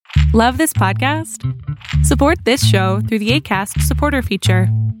Love this podcast? Support this show through the Acast supporter feature.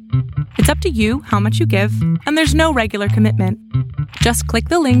 It's up to you how much you give, and there's no regular commitment. Just click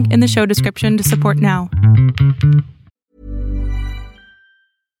the link in the show description to support now.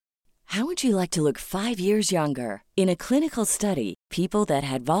 How would you like to look 5 years younger? In a clinical study, people that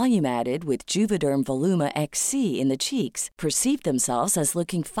had volume added with Juvederm Voluma XC in the cheeks perceived themselves as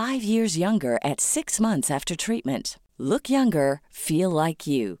looking 5 years younger at 6 months after treatment. Look younger, feel like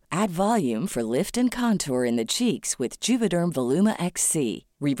you. Add volume for lift and contour in the cheeks with Juvederm Voluma XC.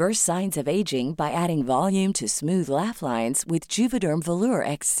 Reverse signs of aging by adding volume to smooth laugh lines with Juvederm Volure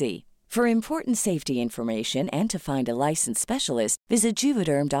XC. For important safety information and to find a licensed specialist, visit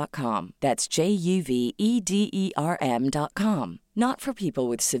Juvederm.com. That's JUVEDERM.com. Not for people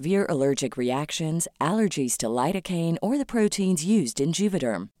with severe allergic reactions, allergies to lidocaine, or the proteins used in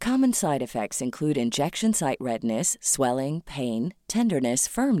Juvederm. Common side effects include injection site redness, swelling, pain, tenderness,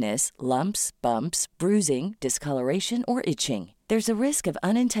 firmness, lumps, bumps, bruising, discoloration, or itching. There's a risk of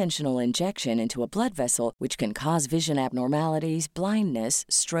unintentional injection into a blood vessel, which can cause vision abnormalities, blindness,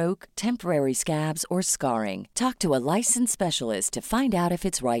 stroke, temporary scabs, or scarring. Talk to a licensed specialist to find out if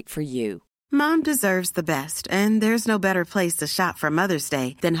it's right for you. Mom deserves the best, and there's no better place to shop for Mother's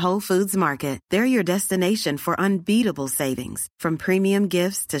Day than Whole Foods Market. They're your destination for unbeatable savings, from premium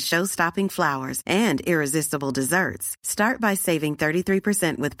gifts to show-stopping flowers and irresistible desserts. Start by saving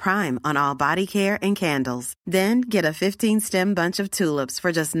 33% with Prime on all body care and candles. Then get a 15-stem bunch of tulips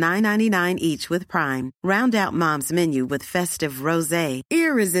for just $9.99 each with Prime. Round out Mom's menu with festive rosé,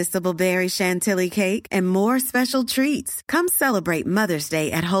 irresistible berry chantilly cake, and more special treats. Come celebrate Mother's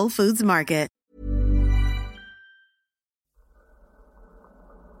Day at Whole Foods Market.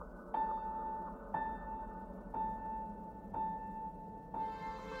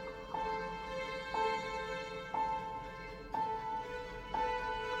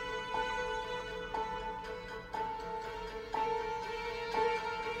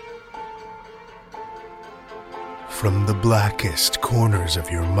 From the blackest corners of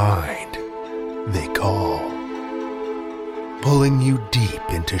your mind, they call, pulling you deep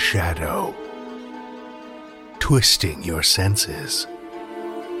into shadow, twisting your senses,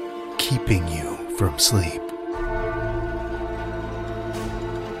 keeping you from sleep.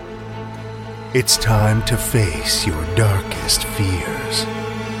 It's time to face your darkest fears.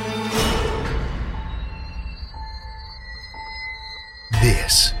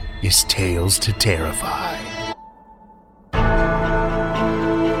 This is Tales to Terrify.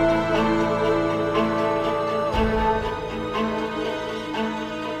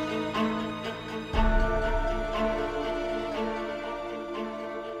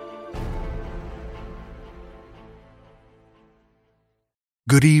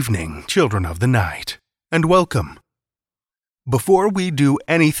 Good evening, children of the night, and welcome. Before we do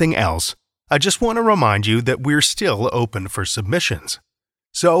anything else, I just want to remind you that we're still open for submissions.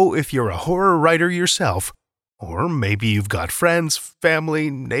 So if you're a horror writer yourself, or maybe you've got friends, family,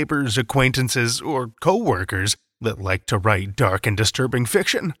 neighbors, acquaintances, or co-workers that like to write dark and disturbing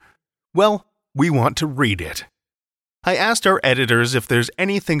fiction, well, we want to read it. I asked our editors if there's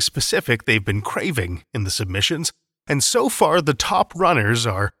anything specific they've been craving in the submissions, and so far the top runners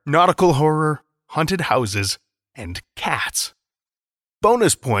are nautical horror, haunted houses, and cats.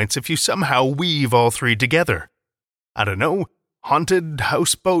 Bonus points if you somehow weave all three together. I don't know, haunted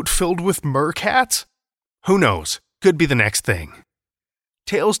houseboat filled with mercats? Who knows, could be the next thing.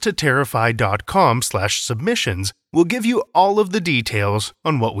 TalesToTerrify.com/submissions will give you all of the details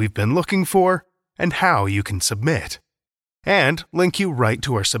on what we've been looking for and how you can submit, and link you right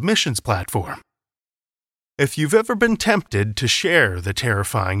to our submissions platform. If you've ever been tempted to share the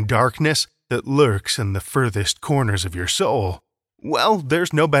terrifying darkness that lurks in the furthest corners of your soul, well,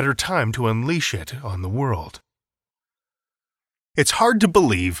 there's no better time to unleash it on the world. It's hard to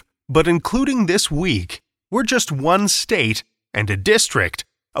believe, but including this week, we're just one state and a district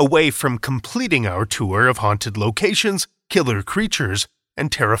away from completing our tour of haunted locations, killer creatures,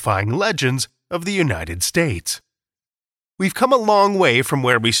 and terrifying legends of the United States. We've come a long way from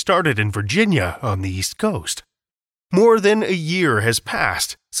where we started in Virginia on the East Coast. More than a year has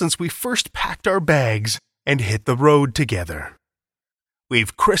passed since we first packed our bags and hit the road together.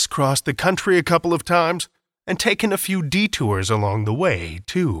 We've crisscrossed the country a couple of times and taken a few detours along the way,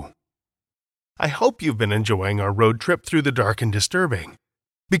 too. I hope you've been enjoying our road trip through the dark and disturbing,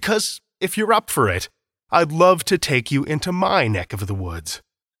 because if you're up for it, I'd love to take you into my neck of the woods,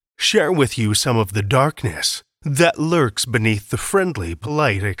 share with you some of the darkness that lurks beneath the friendly,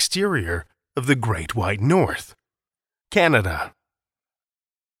 polite exterior of the Great White North, Canada.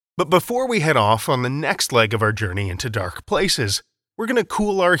 But before we head off on the next leg of our journey into dark places, we're we're going to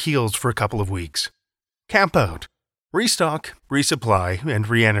cool our heels for a couple of weeks. Camp out, restock, resupply, and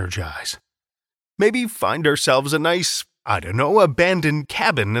re-energize. Maybe find ourselves a nice, abandoned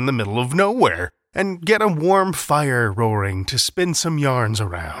cabin in the middle of nowhere and get a warm fire roaring to spin some yarns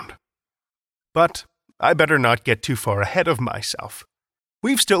around. But I better not get too far ahead of myself.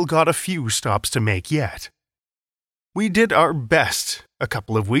 We've still got a few stops to make yet. We did our best a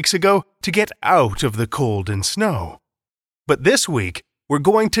couple of weeks ago to get out of the cold and snow. But this week, we're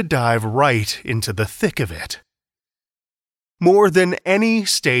going to dive right into the thick of it. More than any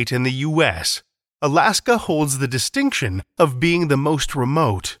state in the U.S., Alaska holds the distinction of being the most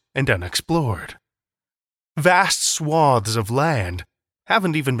remote and unexplored. Vast swaths of land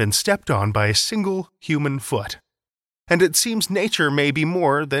haven't even been stepped on by a single human foot, and it seems nature may be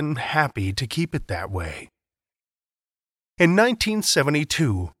more than happy to keep it that way. In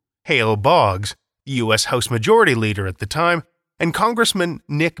 1972, Hale Boggs, U.S. House Majority Leader at the time, and Congressman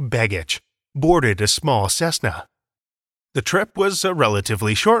Nick Begich boarded a small Cessna. The trip was a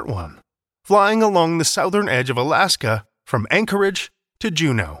relatively short one, flying along the southern edge of Alaska from Anchorage to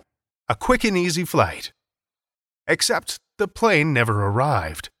Juneau, a quick and easy flight. Except the plane never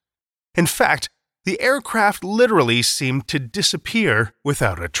arrived. In fact, the aircraft literally seemed to disappear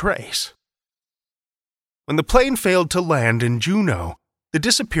without a trace. When the plane failed to land in Juneau, the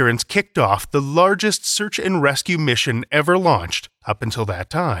disappearance kicked off the largest search and rescue mission ever launched up until that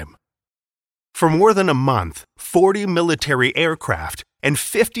time. For more than a month, 40 military aircraft and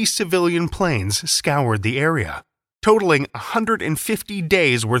 50 civilian planes scoured the area, totaling 150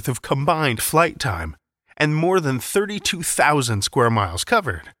 days' worth of combined flight time and more than 32,000 square miles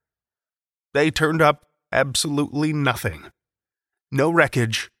covered. They turned up absolutely nothing. No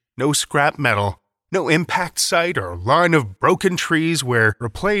wreckage, no scrap metal, no impact site or line of broken trees where a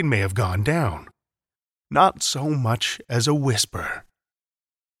plane may have gone down. Not so much as a whisper.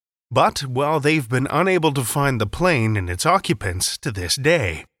 But while they've been unable to find the plane and its occupants to this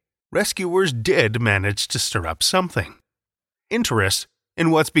day, rescuers did manage to stir up something. Interest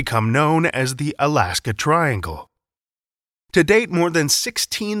in what's become known as the Alaska Triangle. To date, more than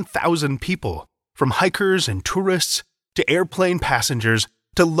 16,000 people, from hikers and tourists to airplane passengers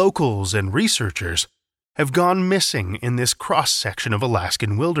to locals and researchers, have gone missing in this cross-section of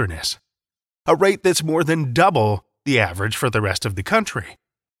Alaskan wilderness, a rate that's more than double the average for the rest of the country.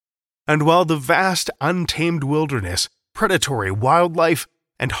 And while the vast, untamed wilderness, predatory wildlife,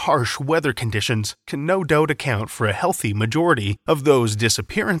 and harsh weather conditions can no doubt account for a healthy majority of those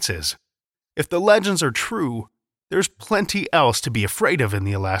disappearances, if the legends are true, there's plenty else to be afraid of in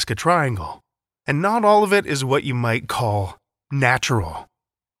the Alaska Triangle, and not all of it is what you might call natural.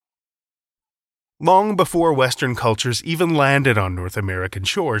 Long before Western cultures even landed on North American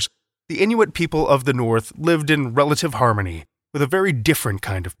shores, the Inuit people of the North lived in relative harmony with a very different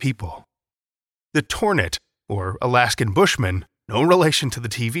kind of people. The Tornit, or Alaskan Bushmen, no relation to the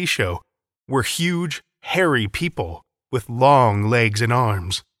TV show, were huge, hairy people with long legs and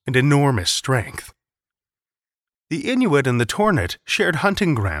arms and enormous strength. The Inuit and the Tornit shared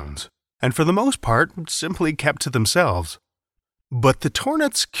hunting grounds, and for the most part simply kept to themselves. But the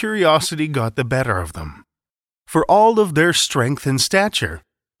Tornit's curiosity got the better of them. For all of their strength and stature,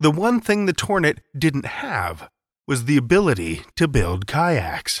 the one thing the Tornit didn't have was the ability to build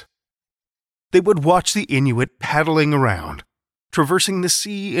kayaks. They would watch the Inuit paddling around, traversing the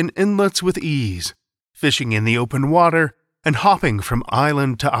sea and inlets with ease, fishing in the open water, and hopping from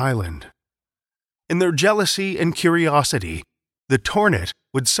island to island. In their jealousy and curiosity, the Tornit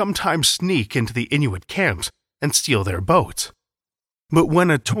would sometimes sneak into the Inuit camps and steal their boats. But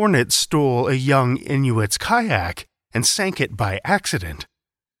when a Tornit stole a young Inuit's kayak and sank it by accident,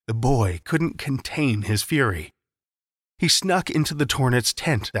 the boy couldn't contain his fury. He snuck into the Tornit's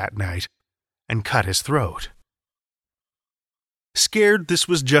tent that night and cut his throat. Scared this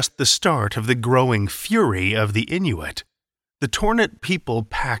was just the start of the growing fury of the Inuit, the Tornit people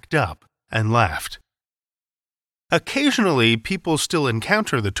packed up and left. Occasionally, people still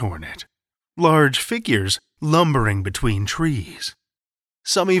encounter the Tornit, large figures lumbering between trees.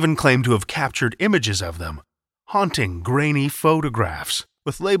 Some even claim to have captured images of them, haunting grainy photographs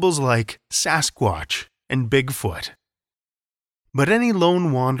with labels like Sasquatch and Bigfoot. But any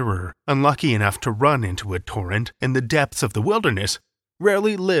lone wanderer unlucky enough to run into a torrent in the depths of the wilderness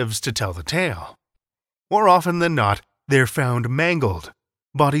rarely lives to tell the tale. More often than not, they're found mangled,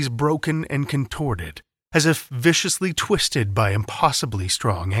 bodies broken and contorted, as if viciously twisted by impossibly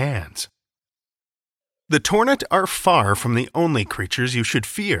strong hands. The Tornit are far from the only creatures you should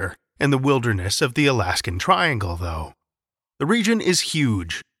fear in the wilderness of the Alaskan Triangle, though. The region is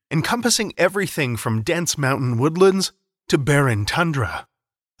huge, encompassing everything from dense mountain woodlands to barren tundra,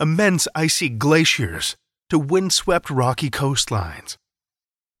 immense icy glaciers to windswept rocky coastlines.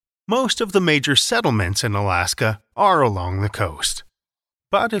 Most of the major settlements in Alaska are along the coast.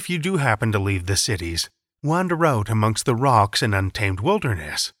 But if you do happen to leave the cities, wander out amongst the rocks and untamed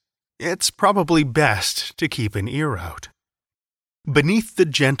wilderness, it's probably best to keep an ear out. Beneath the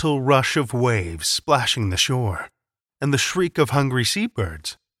gentle rush of waves splashing the shore, and the shriek of hungry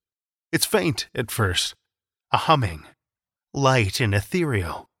seabirds, it's faint at first, a humming, light and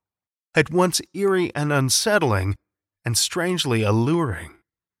ethereal, at once eerie and unsettling, and strangely alluring.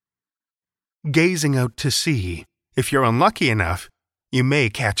 Gazing out to sea, if you're unlucky enough, you may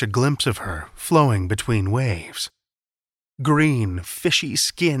catch a glimpse of her flowing between waves. Green, fishy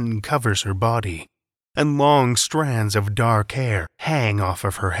skin covers her body, and long strands of dark hair hang off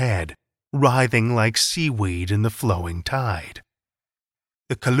of her head, writhing like seaweed in the flowing tide.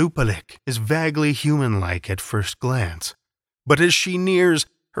 The Kalupalik is vaguely human-like at first glance, but as she nears,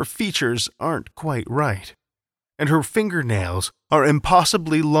 her features aren't quite right, and her fingernails are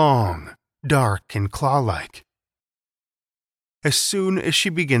impossibly long, dark and claw-like. As soon as she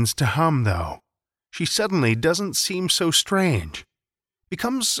begins to hum, though, she suddenly doesn't seem so strange,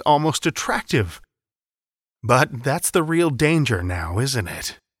 becomes almost attractive. But that's the real danger now, isn't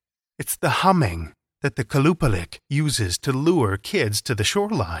it? It's the humming that the Kalupalik uses to lure kids to the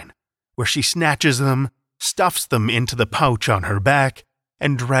shoreline, where she snatches them, stuffs them into the pouch on her back,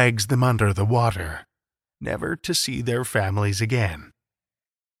 and drags them under the water, never to see their families again.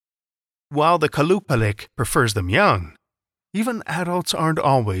 While the Kalupalik prefers them young, even adults aren't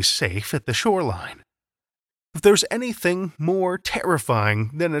always safe at the shoreline. If there's anything more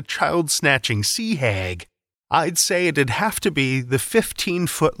terrifying than a child-snatching sea hag, I'd say it'd have to be the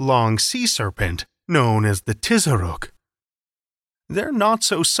 15-foot-long sea serpent known as the Tizaruk. They're not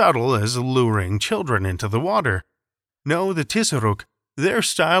so subtle as luring children into the water. No, the Tizaruk, their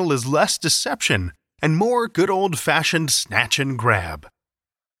style is less deception and more good old-fashioned snatch and grab.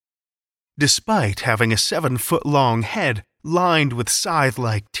 Despite having a 7-foot-long head lined with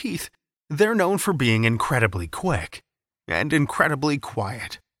scythe-like teeth, they're known for being incredibly quick and incredibly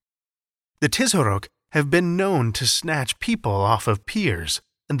quiet. The Tizaruk have been known to snatch people off of piers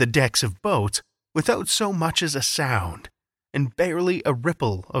and the decks of boats without so much as a sound and barely a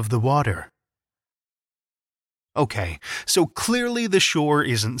ripple of the water. Okay, so clearly the shore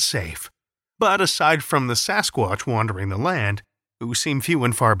isn't safe, but aside from the Sasquatch wandering the land, who seem few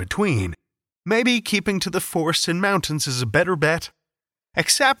and far between, maybe keeping to the forests and mountains is a better bet.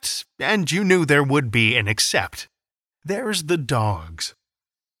 Except, and you knew there would be an except, there's the dogs.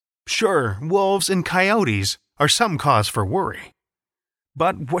 Sure, wolves and coyotes are some cause for worry.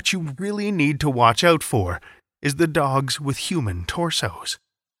 But what you really need to watch out for is the dogs with human torsos.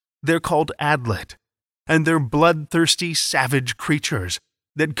 They're called adlet, and they're bloodthirsty, savage creatures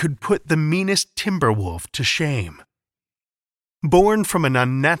that could put the meanest timber wolf to shame. Born from an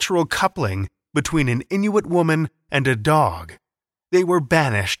unnatural coupling between an Inuit woman and a dog, they were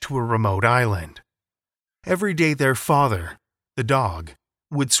banished to a remote island. Every day their father, the dog,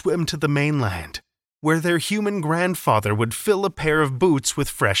 would swim to the mainland, where their human grandfather would fill a pair of boots with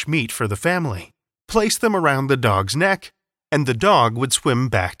fresh meat for the family, place them around the dog's neck, and the dog would swim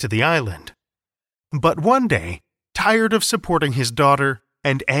back to the island. But one day, tired of supporting his daughter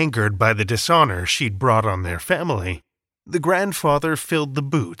and angered by the dishonor she'd brought on their family, the grandfather filled the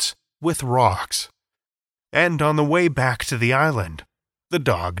boots with rocks. And on the way back to the island, the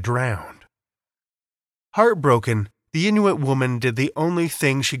dog drowned. Heartbroken, the Inuit woman did the only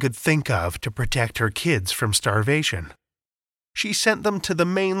thing she could think of to protect her kids from starvation. She sent them to the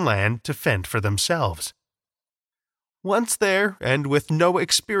mainland to fend for themselves. Once there, and with no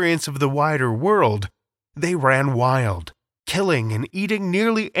experience of the wider world, they ran wild, killing and eating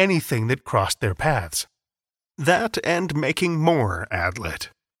nearly anything that crossed their paths. That and making more adlet.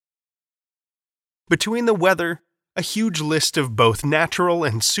 Between the weather, a huge list of both natural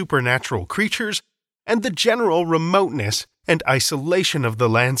and supernatural creatures, and the general remoteness and isolation of the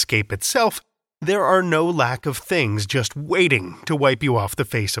landscape itself, there are no lack of things just waiting to wipe you off the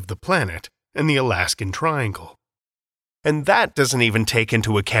face of the planet and the Alaskan Triangle. And that doesn't even take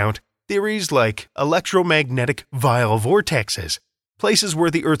into account theories like electromagnetic vile vortexes, places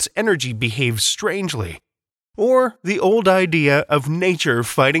where the Earth's energy behaves strangely, or the old idea of nature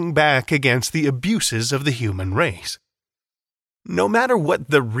fighting back against the abuses of the human race. No matter what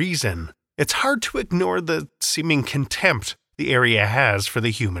the reason, it's hard to ignore the seeming contempt the area has for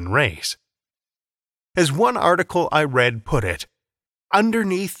the human race. As one article I read put it,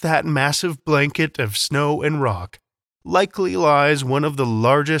 underneath that massive blanket of snow and rock likely lies one of the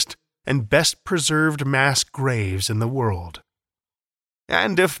largest, and best preserved mass graves in the world.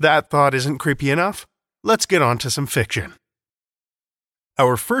 And if that thought isn't creepy enough, let's get on to some fiction.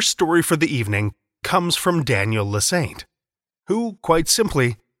 Our first story for the evening comes from Daniel Lasainte, who, quite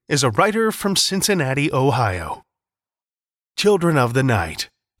simply, is a writer from Cincinnati, Ohio. Children of the night,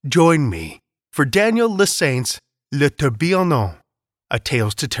 join me for Daniel Lasainte's Le Tourbillon, a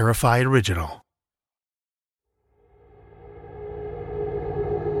Tales to Terrify original.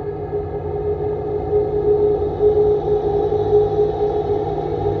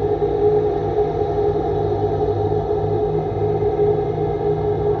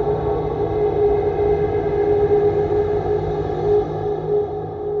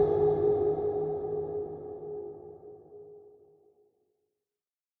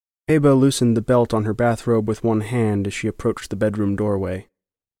 Ava loosened the belt on her bathrobe with one hand as she approached the bedroom doorway.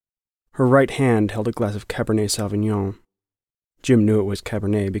 Her right hand held a glass of Cabernet Sauvignon. Jim knew it was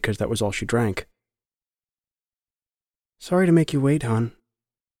Cabernet because that was all she drank. "Sorry to make you wait, hon."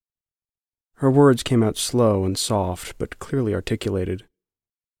 Her words came out slow and soft, but clearly articulated.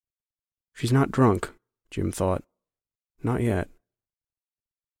 She's not drunk, Jim thought. Not yet.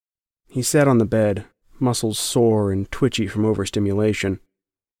 He sat on the bed, muscles sore and twitchy from overstimulation,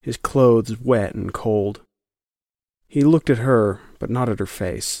 his clothes wet and cold. He looked at her, but not at her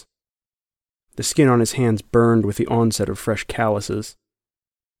face. The skin on his hands burned with the onset of fresh calluses.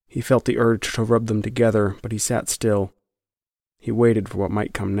 He felt the urge to rub them together, but he sat still. He waited for what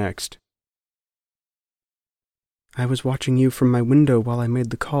might come next. "I was watching you from my window while I made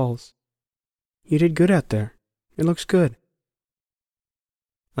the calls. You did good out there. It looks good."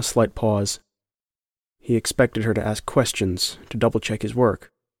 A slight pause. He expected her to ask questions, to double-check his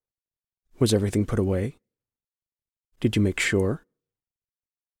work. Was everything put away? Did you make sure?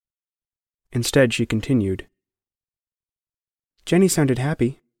 Instead, she continued. "Jenny sounded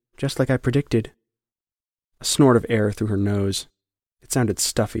happy, just like I predicted." A snort of air through her nose. It sounded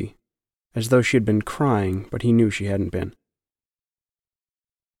stuffy, as though she had been crying, but he knew she hadn't been.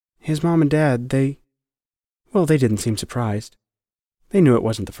 "His mom and dad, they didn't seem surprised. They knew it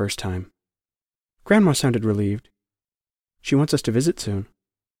wasn't the first time. Grandma sounded relieved. She wants us to visit soon."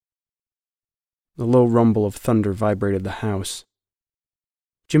 The low rumble of thunder vibrated the house.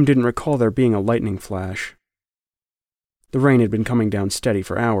 Jim didn't recall there being a lightning flash. The rain had been coming down steady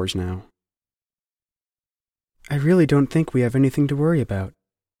for hours now. "I really don't think we have anything to worry about."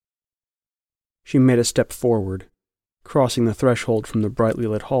 She made a step forward, crossing the threshold from the brightly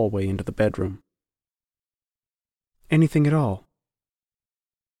lit hallway into the bedroom. "Anything at all?"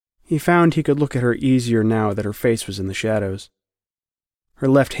 He found he could look at her easier now that her face was in the shadows. Her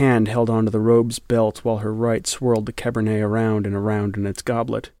left hand held onto the robe's belt while her right swirled the Cabernet around and around in its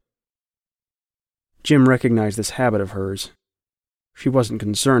goblet. Jim recognized this habit of hers. She wasn't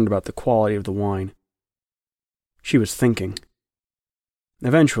concerned about the quality of the wine. She was thinking.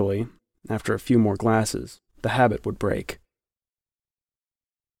 Eventually, after a few more glasses, the habit would break.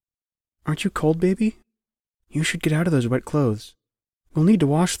 "Aren't you cold, baby? You should get out of those wet clothes. We'll need to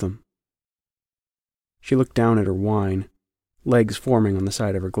wash them." She looked down at her wine, legs forming on the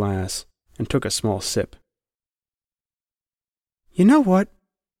side of her glass, and took a small sip. "You know what?"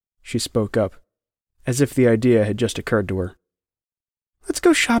 She spoke up, as if the idea had just occurred to her. "Let's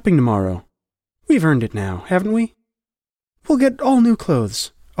go shopping tomorrow. We've earned it now, haven't we? We'll get all new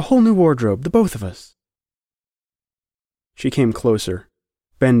clothes, a whole new wardrobe, the both of us." She came closer,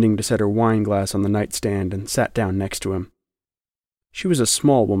 bending to set her wine glass on the nightstand, and sat down next to him. She was a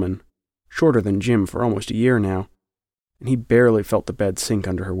small woman, shorter than Jim for almost a year now, and he barely felt the bed sink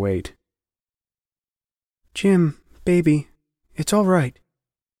under her weight. "Jim, baby, it's all right.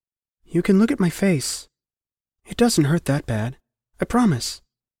 You can look at my face. It doesn't hurt that bad, I promise."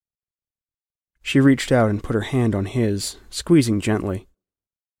 She reached out and put her hand on his, squeezing gently.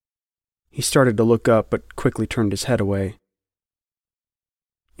 He started to look up, but quickly turned his head away.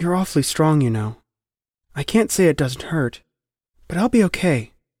 "You're awfully strong, you know. I can't say it doesn't hurt, but I'll be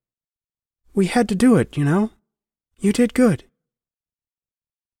okay. We had to do it, you know? You did good."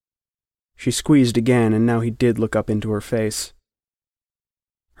 She squeezed again, and now he did look up into her face.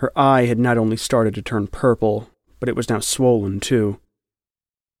 Her eye had not only started to turn purple, but it was now swollen too.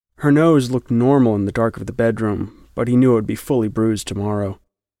 Her nose looked normal in the dark of the bedroom, but he knew it would be fully bruised tomorrow.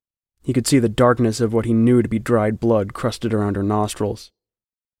 He could see the darkness of what he knew to be dried blood crusted around her nostrils.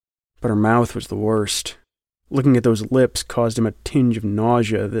 But her mouth was the worst. Looking at those lips caused him a tinge of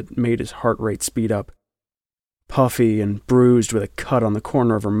nausea that made his heart rate speed up. Puffy and bruised with a cut on the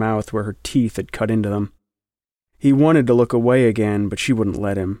corner of her mouth where her teeth had cut into them. He wanted to look away again, but she wouldn't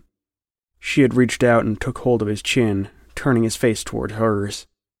let him. She had reached out and took hold of his chin, turning his face toward hers.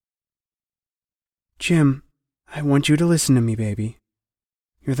 Jim, I want you to listen to me, baby.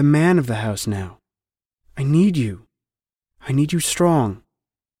 You're the man of the house now. I need you. I need you strong.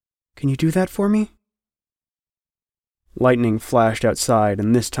 Can you do that for me? Lightning flashed outside,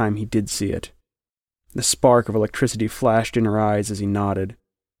 and this time he did see it. The spark of electricity flashed in her eyes as he nodded,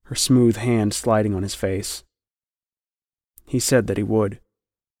 her smooth hand sliding on his face. He said that he would.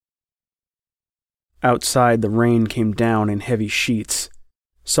 Outside, the rain came down in heavy sheets,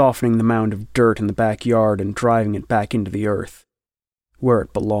 softening the mound of dirt in the backyard and driving it back into the earth, where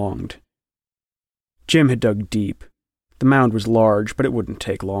it belonged. Jim had dug deep. The mound was large, but it wouldn't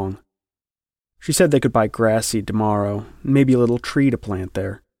take long. She said they could buy grass seed tomorrow, and maybe a little tree to plant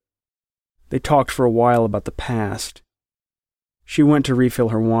there. They talked for a while about the past. She went to refill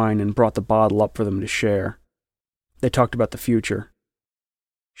her wine and brought the bottle up for them to share. They talked about the future.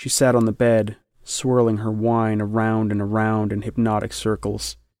 She sat on the bed, swirling her wine around and around in hypnotic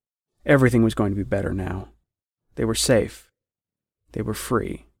circles. Everything was going to be better now. They were safe. They were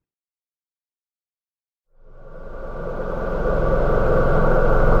free.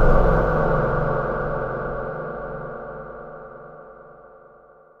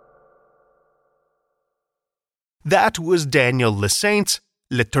 That was Daniel Lesaint's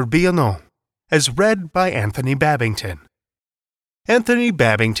Le Tourbillon, as read by Anthony Babington. Anthony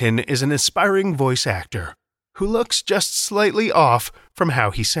Babington is an aspiring voice actor who looks just slightly off from how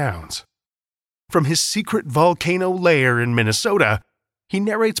he sounds. From his secret volcano lair in Minnesota, he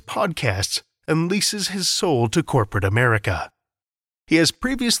narrates podcasts and leases his soul to corporate America. He has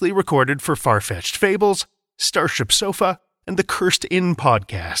previously recorded for Far-Fetched Fables, Starship Sofa, and the Cursed Inn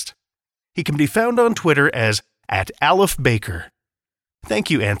podcast. He can be found on Twitter as @Aleph_Baker. Thank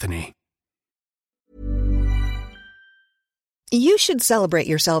you, Anthony. You should celebrate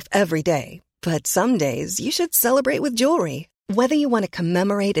yourself every day, but some days you should celebrate with jewelry. Whether you want to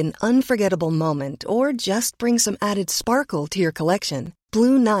commemorate an unforgettable moment or just bring some added sparkle to your collection,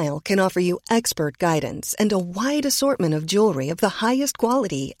 Blue Nile can offer you expert guidance and a wide assortment of jewelry of the highest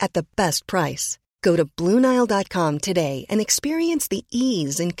quality at the best price. Go to BlueNile.com today and experience the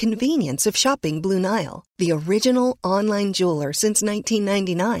ease and convenience of shopping Blue Nile, the original online jeweler since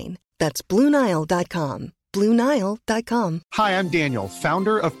 1999. That's BlueNile.com. BlueNile.com. Hi, I'm Daniel,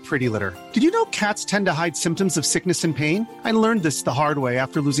 founder of Pretty Litter. Did you know cats tend to hide symptoms of sickness and pain? I learned this the hard way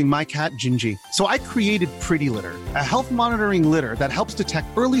after losing my cat, Gingy. So I created Pretty Litter, a health monitoring litter that helps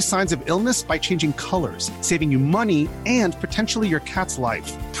detect early signs of illness by changing colors, saving you money and potentially your cat's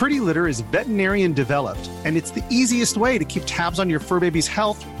life. Pretty Litter is veterinarian developed, and it's the easiest way to keep tabs on your fur baby's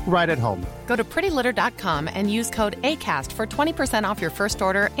health right at home. Go to prettylitter.com and use code ACAST for 20% off your first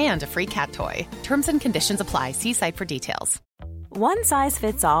order and a free cat toy. Terms and conditions apply. See site for details. One size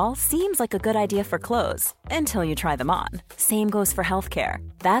fits all seems like a good idea for clothes until you try them on. Same goes for healthcare.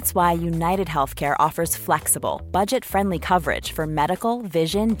 That's why United Healthcare offers flexible, budget-friendly coverage for medical,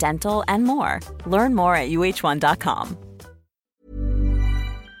 vision, dental, and more. Learn more at uh1.com.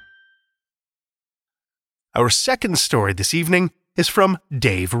 Our second story this evening is from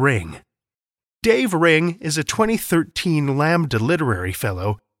Dave Ring. Dave Ring is a 2013 Lambda Literary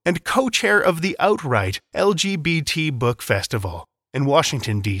Fellow and co-chair of the Outright LGBT Book Festival in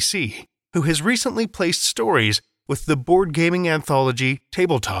Washington, D.C., who has recently placed stories with the board gaming anthology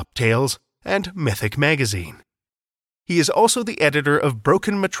Tabletop Tales and Mythic Magazine. He is also the editor of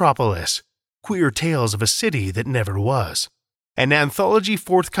Broken Metropolis, Queer Tales of a City That Never Was, an anthology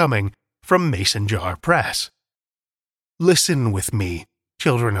forthcoming from Mason Jar Press. Listen with me,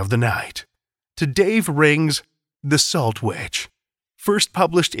 children of the night, to Dave Ring's The Salt Witch, first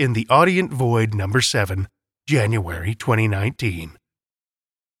published in The Audient Void No. 7, January 2019.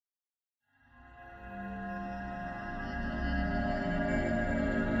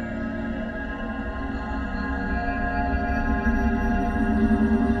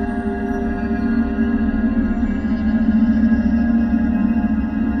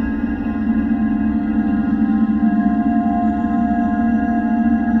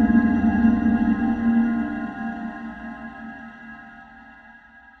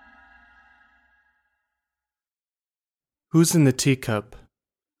 Who's in the teacup?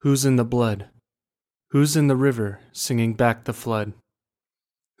 Who's in the blood? Who's in the river, singing back the flood?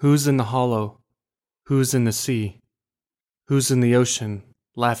 Who's in the hollow? Who's in the sea? Who's in the ocean,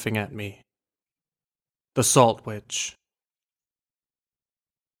 laughing at me? The Salt Witch.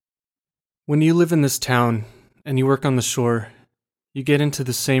 When you live in this town, and you work on the shore, you get into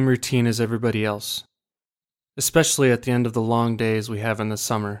the same routine as everybody else. Especially at the end of the long days we have in the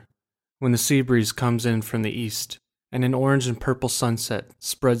summer, when the sea breeze comes in from the east, and an orange and purple sunset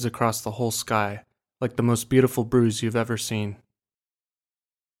spreads across the whole sky like the most beautiful bruise you've ever seen.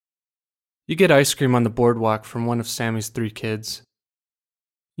 You get ice cream on the boardwalk from one of Sammy's 3 kids.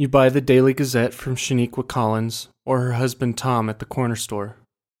 You buy the Daily Gazette from Shaniqua Collins or her husband Tom at the corner store.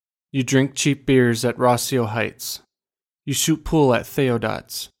 You drink cheap beers at Rossio Heights. You shoot pool at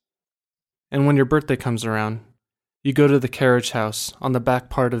Theodot's. And when your birthday comes around, you go to the carriage house on the back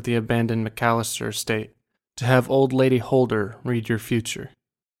part of the abandoned McAllister estate to have old lady Holder read your future.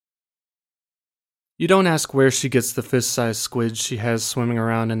 You don't ask where she gets the fist-sized squid she has swimming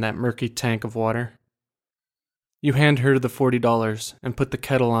around in that murky tank of water. You hand her the $40 and put the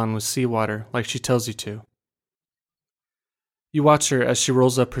kettle on with seawater like she tells you to. You watch her as she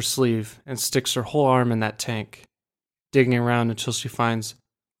rolls up her sleeve and sticks her whole arm in that tank, digging around until she finds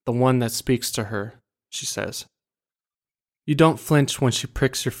the one that speaks to her, she says. You don't flinch when she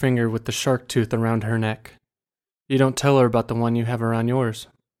pricks your finger with the shark tooth around her neck. You don't tell her about the one you have around yours.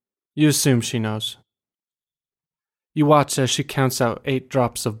 You assume she knows. You watch as she counts out 8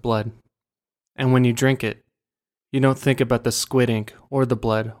 drops of blood, and when you drink it, you don't think about the squid ink or the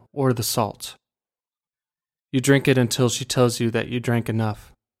blood or the salt. You drink it until she tells you that you drank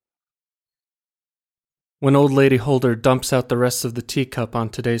enough. When old lady Holder dumps out the rest of the teacup on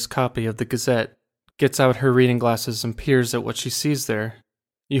today's copy of the Gazette, gets out her reading glasses and peers at what she sees there,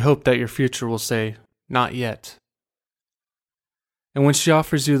 you hope that your future will say, "Not yet." And when she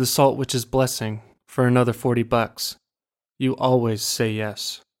offers you the Salt Witch's blessing for another $40, you always say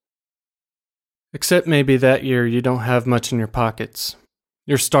yes. Except maybe that year you don't have much in your pockets.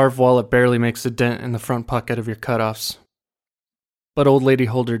 Your starved wallet barely makes a dent in the front pocket of your cutoffs. But old lady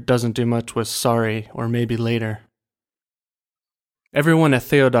Holder doesn't do much with sorry or maybe later. Everyone at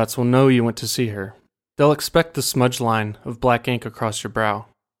Theodot's will know you went to see her. They'll expect the smudge line of black ink across your brow.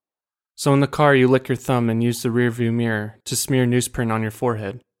 So in the car you lick your thumb and use the rearview mirror to smear newsprint on your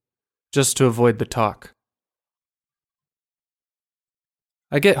forehead, just to avoid the talk.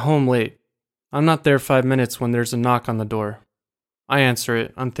 I get home late. I'm not there 5 minutes when there's a knock on the door. I answer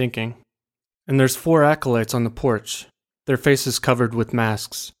it, unthinking. And there's 4 acolytes on the porch, their faces covered with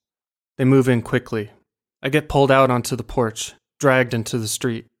masks. They move in quickly. I get pulled out onto the porch, dragged into the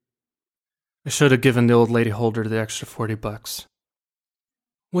street. I should have given the old lady Holder the extra $40.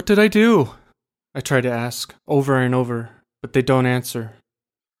 What did I do? I try to ask, over and over, but they don't answer.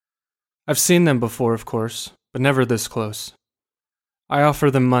 I've seen them before, of course, but never this close. I offer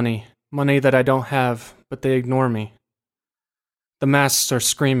them money that I don't have, but they ignore me. The masks are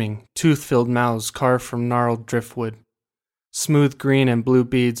screaming, tooth-filled mouths carved from gnarled driftwood. Smooth green and blue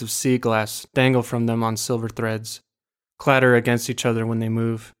beads of sea glass dangle from them on silver threads, clatter against each other when they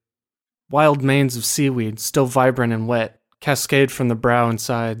move. Wild manes of seaweed, still vibrant and wet, cascade from the brow and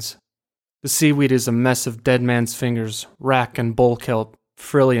sides. The seaweed is a mess of dead man's fingers, wrack and bowl kelp,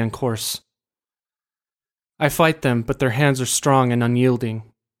 frilly and coarse. I fight them, but their hands are strong and unyielding.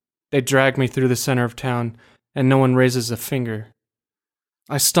 They drag me through the center of town, and no one raises a finger.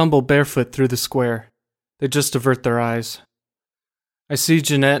 I stumble barefoot through the square. They just avert their eyes. I see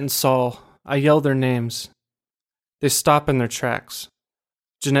Jeanette and Saul. I yell their names. They stop in their tracks.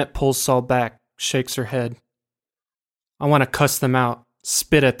 Jeanette pulls Saul back, shakes her head. I want to cuss them out,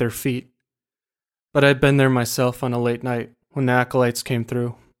 spit at their feet. But I'd been there myself on a late night when the acolytes came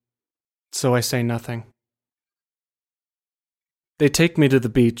through. So I say nothing. They take me to the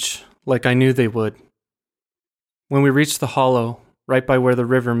beach, like I knew they would. When we reach the hollow, right by where the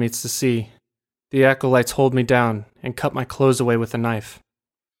river meets the sea, the acolytes hold me down and cut my clothes away with a knife.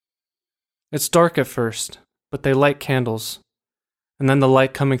 It's dark at first, but they light candles, and then the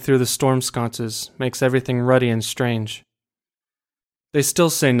light coming through the storm sconces makes everything ruddy and strange. They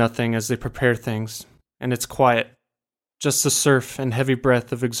still say nothing as they prepare things, and it's quiet, just the surf and heavy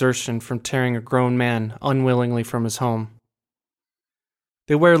breath of exertion from tearing a grown man unwillingly from his home.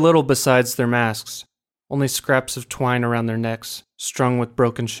 They wear little besides their masks, only scraps of twine around their necks, strung with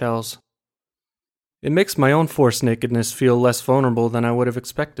broken shells. It makes my own forced nakedness feel less vulnerable than I would have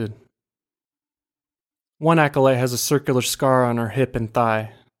expected. One acolyte has a circular scar on her hip and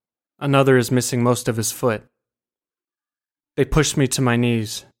thigh. Another is missing most of his foot. They push me to my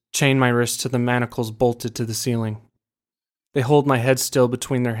knees, chain my wrists to the manacles bolted to the ceiling. They hold my head still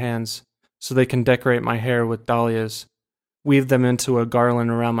between their hands so they can decorate my hair with dahlias, weave them into a garland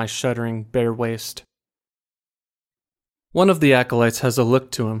around my shuddering, bare waist. One of the acolytes has a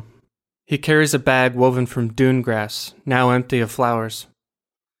look to him. He carries a bag woven from dune grass, now empty of flowers.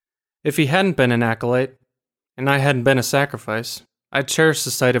 If he hadn't been an acolyte, and I hadn't been a sacrifice, I'd cherish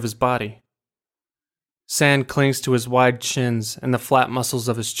the sight of his body. Sand clings to his wide chins and the flat muscles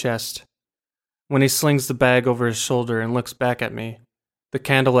of his chest. When he slings the bag over his shoulder and looks back at me, the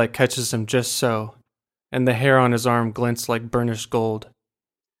candlelight catches him just so, and the hair on his arm glints like burnished gold.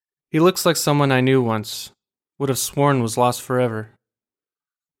 He looks like someone I knew once, would have sworn was lost forever.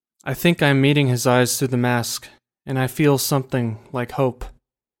 I think I am meeting his eyes through the mask, and I feel something like hope.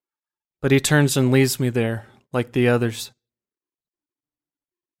 But he turns and leaves me there, like the others.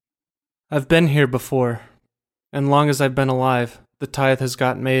 I've been here before, and long as I've been alive, the tithe has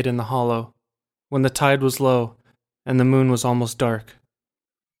got made in the hollow, when the tide was low and the moon was almost dark.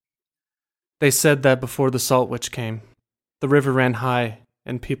 They said that before the Salt Witch came, the river ran high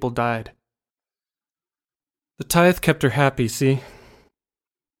and people died. The tithe kept her happy, see?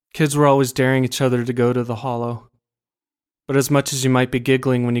 Kids were always daring each other to go to the hollow. But as much as you might be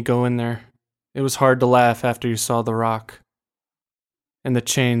giggling when you go in there, it was hard to laugh after you saw the rock. And the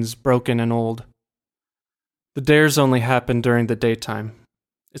chains broken and old. The dares only happen during the daytime.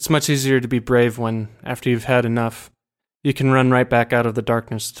 It's much easier to be brave when, after you've had enough, you can run right back out of the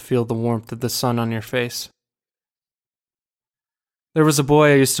darkness to feel the warmth of the sun on your face. There was a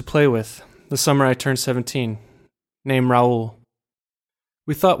boy I used to play with, the summer I turned 17, named Raoul.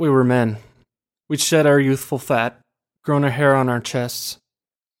 We thought we were men. We'd shed our youthful fat, grown a hair on our chests.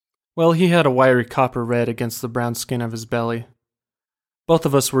 Well, he had a wiry copper red against the brown skin of his belly. Both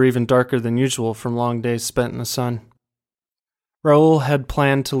of us were even darker than usual from long days spent in the sun. Raoul had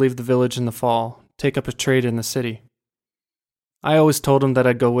planned to leave the village in the fall, take up a trade in the city. I always told him that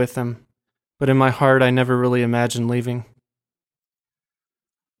I'd go with him, but in my heart I never really imagined leaving.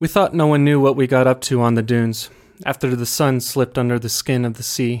 We thought no one knew what we got up to on the dunes, after the sun slipped under the skin of the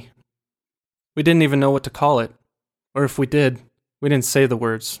sea. We didn't even know what to call it, or if we did, we didn't say the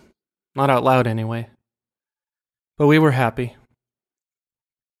words, not out loud anyway. But we were happy.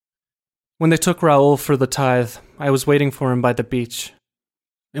 When they took Raoul for the tithe, I was waiting for him by the beach.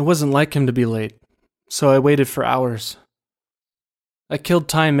 It wasn't like him to be late, so I waited for hours. I killed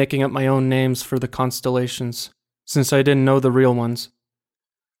time making up my own names for the constellations, since I didn't know the real ones.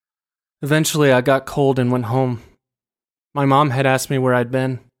 Eventually I got cold and went home. My mom had asked me where I'd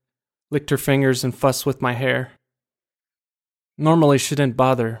been, licked her fingers and fussed with my hair. Normally she didn't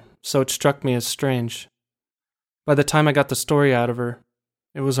bother, so it struck me as strange. By the time I got the story out of her,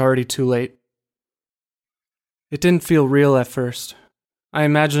 it was already too late. It didn't feel real at first. I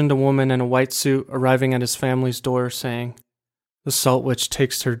imagined a woman in a white suit arriving at his family's door saying, "The Salt Witch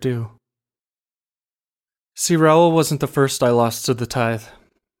takes her due." See, Raoul wasn't the first I lost to the tithe.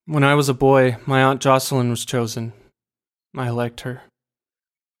 When I was a boy, my Aunt Jocelyn was chosen. I liked her.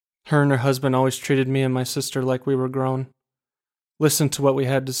 Her and her husband always treated me and my sister like we were grown. Listened to what we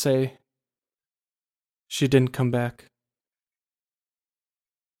had to say. She didn't come back.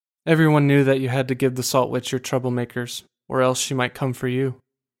 Everyone knew that you had to give the Salt Witch your troublemakers, or else she might come for you.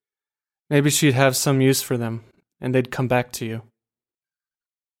 Maybe she'd have some use for them, and they'd come back to you.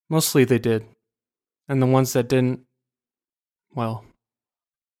 Mostly they did, and the ones that didn't, well,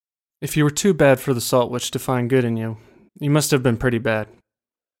 if you were too bad for the Salt Witch to find good in you, you must have been pretty bad.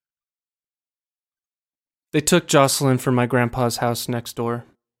 They took Jocelyn from my grandpa's house next door,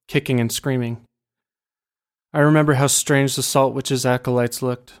 kicking and screaming. I remember how strange the Salt Witch's acolytes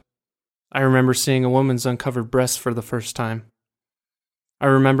looked. I remember seeing a woman's uncovered breasts for the first time. I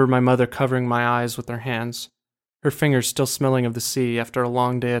remember my mother covering my eyes with her hands, her fingers still smelling of the sea after a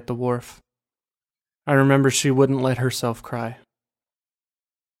long day at the wharf. I remember she wouldn't let herself cry.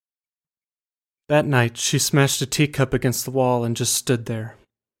 That night, she smashed a teacup against the wall and just stood there.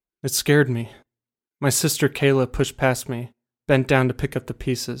 It scared me. My sister Kayla pushed past me, bent down to pick up the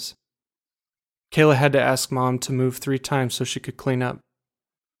pieces. Kayla had to ask Mom to move 3 times so she could clean up.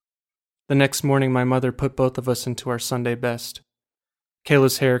 The next morning, my mother put both of us into our Sunday best.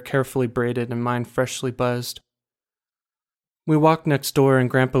 Kayla's hair carefully braided and mine freshly buzzed. We walked next door and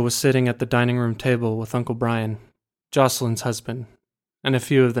Grandpa was sitting at the dining room table with Uncle Brian, Jocelyn's husband, and a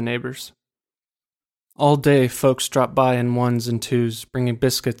few of the neighbors. All day, folks dropped by in ones and twos, bringing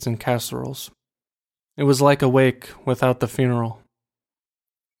biscuits and casseroles. It was like a wake without the funeral.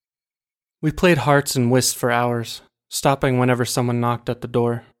 We played hearts and whist for hours, stopping whenever someone knocked at the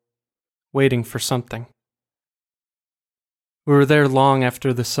door, waiting for something. We were there long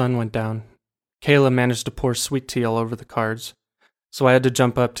after the sun went down. Kayla managed to pour sweet tea all over the cards, so I had to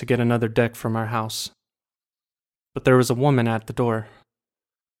jump up to get another deck from our house. But there was a woman at the door.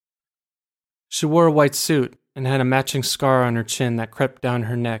 She wore a white suit and had a matching scar on her chin that crept down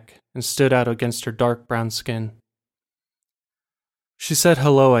her neck and stood out against her dark brown skin. She said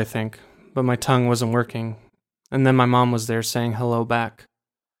hello, I think, but my tongue wasn't working, and then my mom was there saying hello back.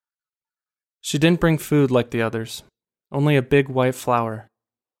 She didn't bring food like the others, only a big white flower,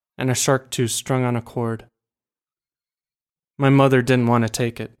 and a shark tooth strung on a cord. My mother didn't want to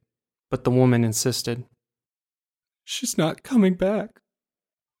take it, but the woman insisted. "She's not coming back,"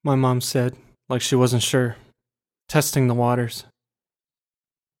 my mom said, like she wasn't sure, testing the waters.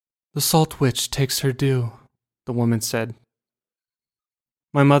 The salt witch takes her due, the woman said.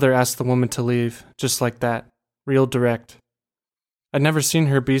 My mother asked the woman to leave, just like that, real direct. I'd never seen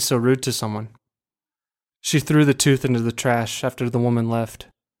her be so rude to someone. She threw the tooth into the trash after the woman left,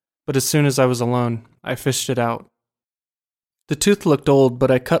 but as soon as I was alone, I fished it out. The tooth looked old, but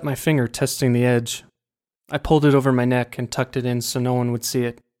I cut my finger testing the edge. I pulled it over my neck and tucked it in so no one would see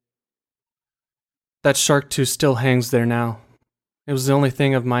it. That shark tooth still hangs there now. It was the only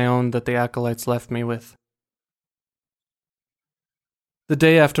thing of my own that the acolytes left me with. The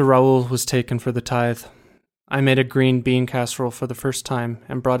day after Raoul was taken for the tithe, I made a green bean casserole for the first time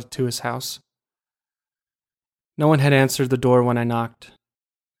and brought it to his house. No one had answered the door when I knocked.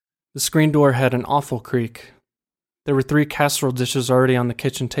 The screen door had an awful creak. There were 3 casserole dishes already on the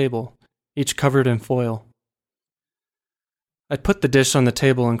kitchen table, each covered in foil. I put the dish on the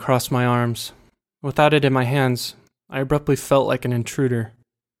table and crossed my arms. Without it in my hands, I abruptly felt like an intruder.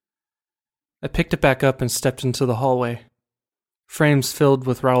 I picked it back up and stepped into the hallway. Frames filled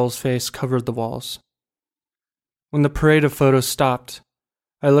with Raoul's face covered the walls. When the parade of photos stopped,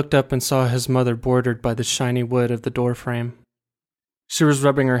 I looked up and saw his mother bordered by the shiny wood of the door frame. She was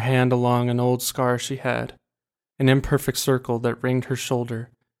rubbing her hand along an old scar she had, an imperfect circle that ringed her shoulder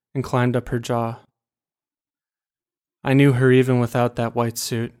and climbed up her jaw. I knew her even without that white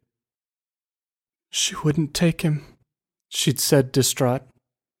suit. She wouldn't take him, she'd said distraught.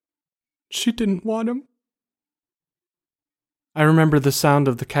 She didn't want him. I remember the sound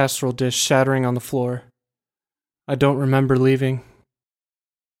of the casserole dish shattering on the floor. I don't remember leaving.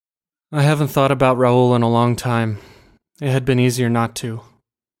 I haven't thought about Raoul in a long time. It had been easier not to.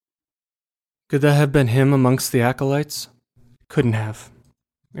 Could that have been him amongst the acolytes? Couldn't have.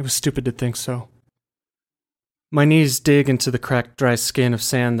 It was stupid to think so. My knees dig into the cracked, dry skin of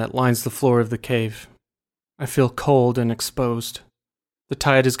sand that lines the floor of the cave. I feel cold and exposed. The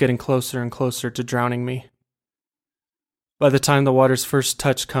tide is getting closer and closer to drowning me. By the time the water's first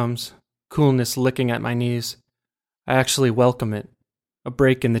touch comes, coolness licking at my knees, I actually welcome it, a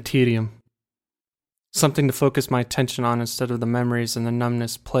break in the tedium. Something to focus my attention on instead of the memories and the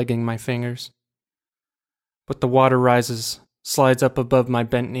numbness plaguing my fingers. But the water rises, slides up above my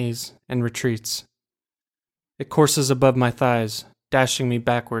bent knees, and retreats. It courses above my thighs, dashing me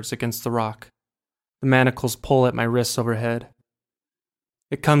backwards against the rock. The manacles pull at my wrists overhead.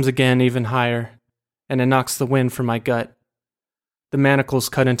 It comes again even higher, and it knocks the wind from my gut. The manacles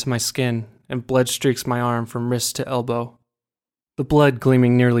cut into my skin, and blood streaks my arm from wrist to elbow, the blood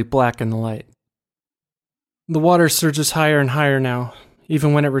gleaming nearly black in the light. The water surges higher and higher now.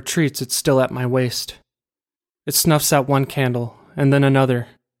 Even when it retreats, it's still at my waist. It snuffs out one candle, and then another,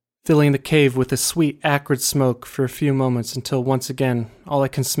 filling the cave with a sweet, acrid smoke for a few moments until once again all I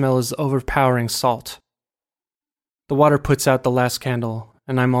can smell is overpowering salt. The water puts out the last candle,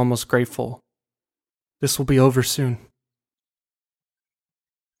 and I'm almost grateful. This will be over soon.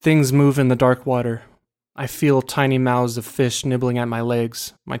 Things move in the dark water. I feel tiny mouths of fish nibbling at my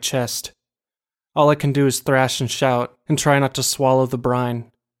legs, my chest. All I can do is thrash and shout, and try not to swallow the brine,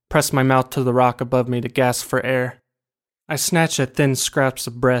 press my mouth to the rock above me to gasp for air. I snatch at thin scraps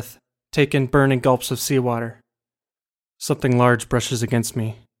of breath, take in burning gulps of seawater. Something large brushes against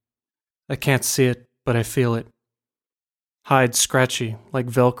me. I can't see it, but I feel it. Hide scratchy, like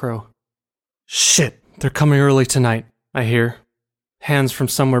Velcro. Shit, they're coming early tonight, I hear. Hands from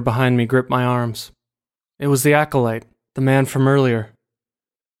somewhere behind me grip my arms. It was the acolyte, the man from earlier,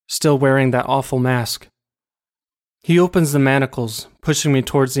 still wearing that awful mask. He opens the manacles, pushing me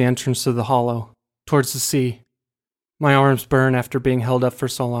towards the entrance to the hollow, towards the sea. My arms burn after being held up for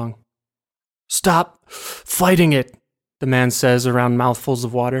so long. Stop fighting it, the man says around mouthfuls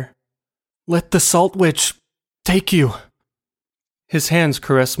of water. Let the salt witch take you. His hands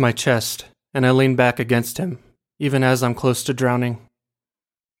caress my chest, and I lean back against him, even as I'm close to drowning.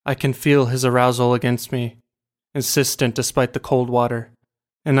 I can feel his arousal against me, insistent despite the cold water,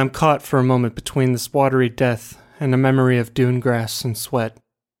 and I'm caught for a moment between this watery death and a memory of dune grass and sweat.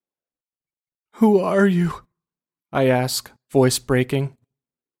 Who are you? I ask, voice breaking.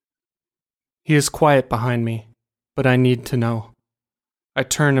 He is quiet behind me, but I need to know. I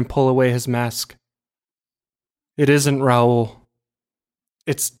turn and pull away his mask. It isn't Raoul.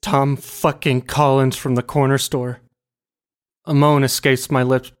 It's Tom fucking Collins from the corner store. A moan escapes my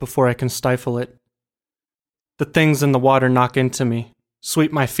lips before I can stifle it. The things in the water knock into me,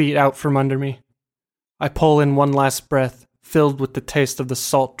 sweep my feet out from under me. I pull in one last breath, filled with the taste of the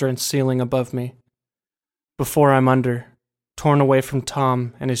salt-drenched ceiling above me. Before I'm under, torn away from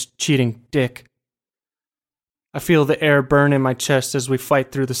Tom and his cheating dick. I feel the air burn in my chest as we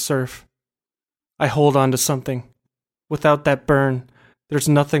fight through the surf. I hold on to something. Without that burn, there's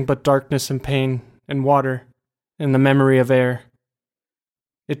nothing but darkness and pain and water and the memory of air.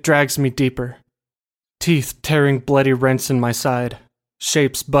 It drags me deeper. Teeth tearing bloody rents in my side.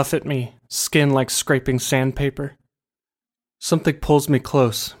 Shapes buffet me, skin like scraping sandpaper. Something pulls me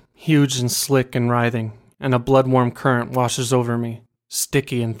close, huge and slick and writhing, and a blood-warm current washes over me,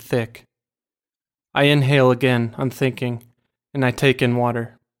 sticky and thick. I inhale again, unthinking, and I take in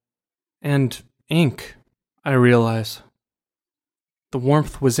water. And ink, I realize. The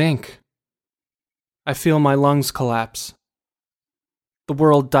warmth was ink. I feel my lungs collapse. The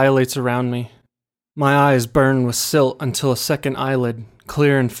world dilates around me. My eyes burn with silt until a second eyelid,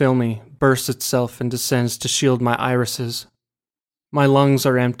 clear and filmy, bursts itself and descends to shield my irises. My lungs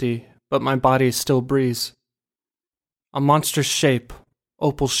are empty, but my body still breathes. A monstrous shape,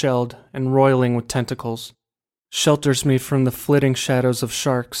 opal-shelled and roiling with tentacles, shelters me from the flitting shadows of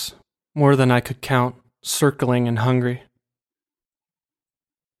sharks, more than I could count, circling and hungry.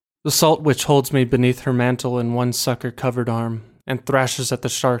 The salt witch holds me beneath her mantle in one sucker-covered arm and thrashes at the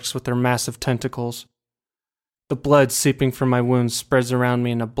sharks with her massive tentacles. The blood seeping from my wounds spreads around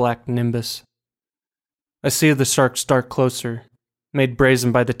me in a black nimbus. I see the sharks dart closer, made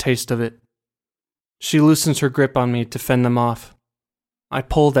brazen by the taste of it. She loosens her grip on me to fend them off. I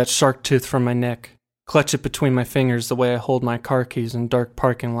pull that shark tooth from my neck, clutch it between my fingers the way I hold my car keys in dark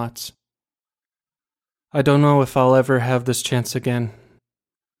parking lots. I don't know if I'll ever have this chance again.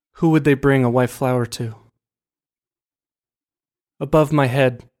 Who would they bring a white flower to? Above my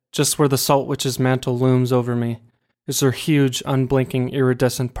head, just where the salt witch's mantle looms over me, is her huge, unblinking,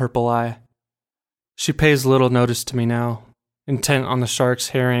 iridescent purple eye. She pays little notice to me now, intent on the sharks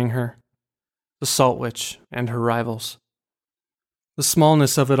harrying her, the salt witch and her rivals. The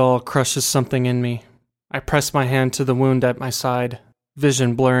smallness of it all crushes something in me. I press my hand to the wound at my side,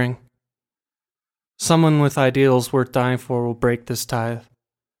 vision blurring. Someone with ideals worth dying for will break this tithe.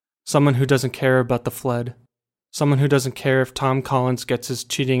 Someone who doesn't care about the flood. Someone who doesn't care if Tom Collins gets his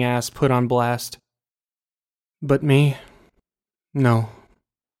cheating ass put on blast. But me? No.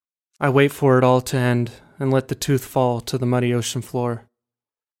 I wait for it all to end and let the tooth fall to the muddy ocean floor,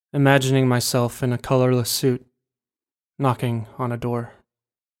 imagining myself in a colorless suit, knocking on a door.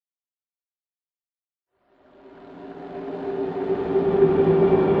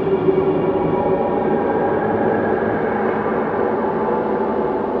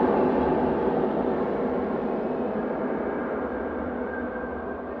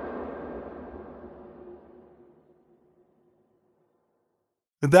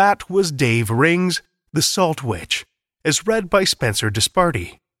 That was Dave Ring's The Salt Witch, as read by Spencer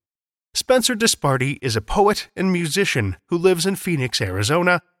Disparty. Spencer Disparty is a poet and musician who lives in Phoenix,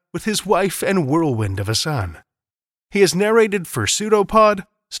 Arizona, with his wife and whirlwind of a son. He has narrated for Pseudopod,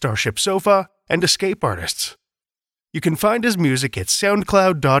 Starship Sofa, and Escape Artists. You can find his music at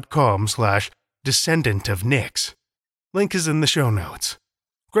soundcloud.com/descendantofnix. Link is in the show notes.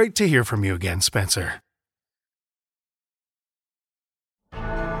 Great to hear from you again, Spencer.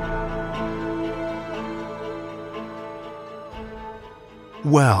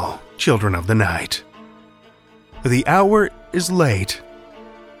 Well, children of the night, the hour is late,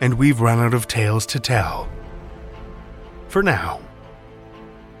 and we've run out of tales to tell. For now.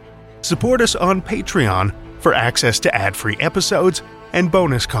 Support us on Patreon for access to ad-free episodes and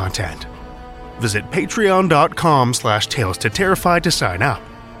bonus content. Visit patreon.com/tales to terrify to sign up.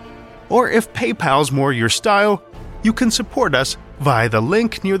 Or if PayPal's more your style, you can support us via the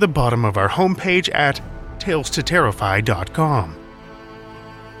link near the bottom of our homepage at talestoterrify.com.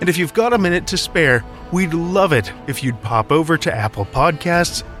 And if you've got a minute to spare, we'd love it if you'd pop over to Apple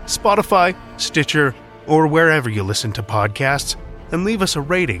Podcasts, Spotify, Stitcher, or wherever you listen to podcasts and leave us a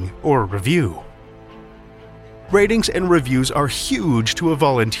rating or a review. Ratings and reviews are huge to a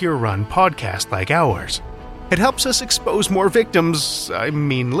volunteer-run podcast like ours. It helps us expose more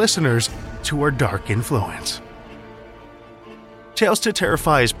listeners, to our dark influence. Tales to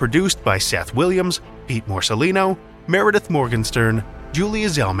Terrify is produced by Seth Williams, Pete Morcellino, Meredith Morgenstern, Julia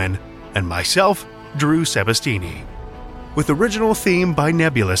Zellman, and myself, Drew Sebastini, with original theme by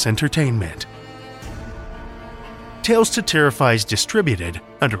Nebulous Entertainment. Tales to Terrify is distributed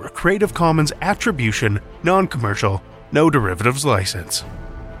under a Creative Commons Attribution, Non-Commercial, No Derivatives license.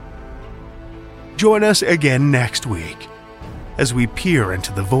 Join us again next week as we peer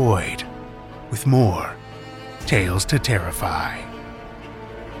into the void with more Tales to Terrify.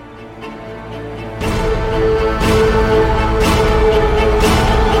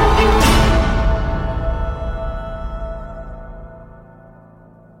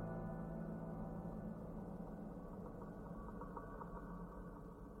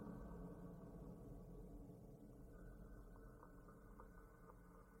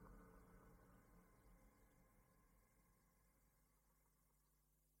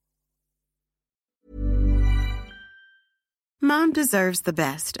 Mom deserves the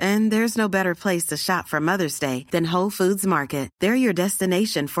best, and there's no better place to shop for Mother's Day than Whole Foods Market. They're your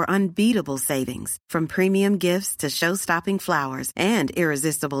destination for unbeatable savings, from premium gifts to show-stopping flowers and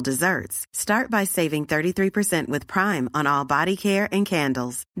irresistible desserts. Start by saving 33% with Prime on all body care and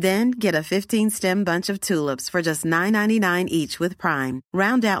candles. Then get a 15-stem bunch of tulips for just $9.99 each with Prime.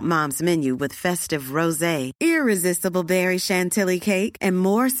 Round out Mom's menu with festive rosé, irresistible berry chantilly cake, and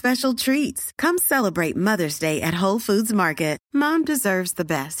more special treats. Come celebrate Mother's Day at Whole Foods Market. Mom deserves the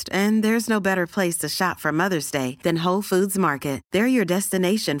best, and there's no better place to shop for Mother's Day than Whole Foods Market. They're your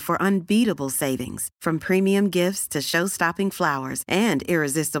destination for unbeatable savings, from premium gifts to show-stopping flowers and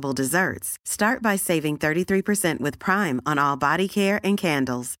irresistible desserts. Start by saving 33% with Prime on all body care and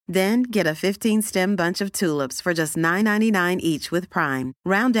candles. Then get a 15-stem bunch of tulips for just $9.99 each with Prime.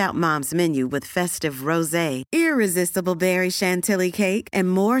 Round out Mom's menu with festive rosé, irresistible berry chantilly cake,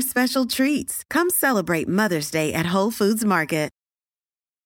 and more special treats. Come celebrate Mother's Day at Whole Foods Market.